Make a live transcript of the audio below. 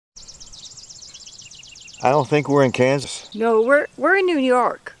I don't think we're in Kansas. No, we're in New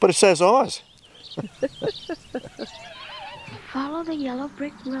York. But it says Oz. Follow the yellow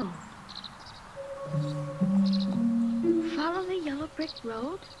brick road. Follow the yellow brick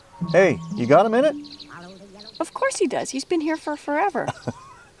road. Hey, you got a minute? Of course he does. He's been here for forever.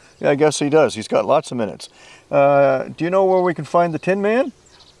 Yeah, I guess he does. He's got lots of minutes. Do you know where we can find the Tin Man?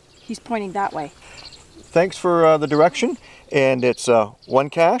 He's pointing that way. Thanks for the direction. And it's one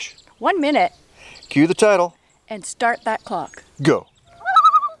cache. 1 minute. Cue the title. And start that clock. Go.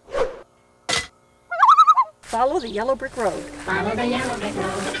 Follow the yellow brick road. Follow the yellow brick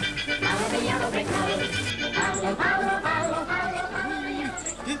road. Follow the yellow brick road. Follow, follow, follow, follow, follow.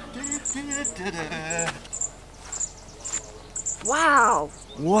 Wow.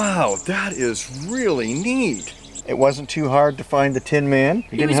 Wow, that is really neat. It wasn't too hard to find the Tin Man.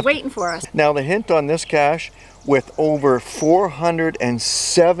 He was waiting for us. Now the hint on this cache, with over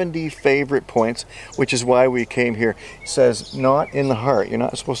 470 favorite points, which is why we came here, says not in the heart. You're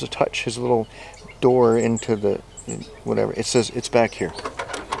not supposed to touch his little door into the whatever. It says it's back here.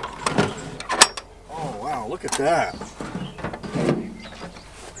 Oh wow, look at that.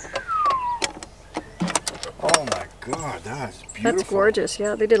 Oh my God, that's beautiful. That's gorgeous.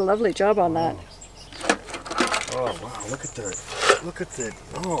 Yeah, they did a lovely job on that. Oh wow, look at that. Look at that.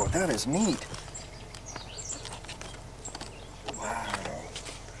 Oh, that is neat. Wow.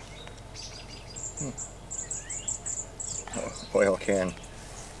 Oh, oil can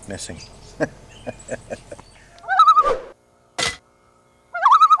missing.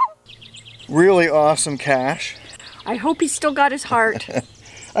 Really awesome cache. I hope he's still got his heart.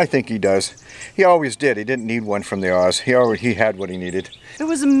 I think he does. He always did. He didn't need one from the Oz. He had what he needed. It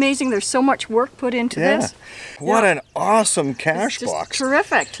was amazing. There's so much work put into this. What an awesome cache It's just box.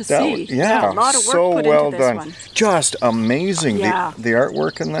 terrific to see. Yeah, a lot of work so put well into this done. one. Just amazing. Yeah. The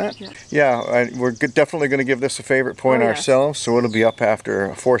artwork in that. Yeah, we're definitely going to give this a favorite point ourselves. So it'll be up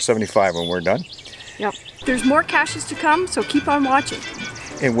after 475 when we're done. Yep. There's more caches to come, so keep on watching.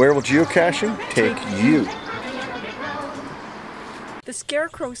 And where will geocaching take you? The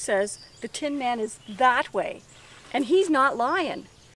Scarecrow says the Tin Man is that way, and he's not lying.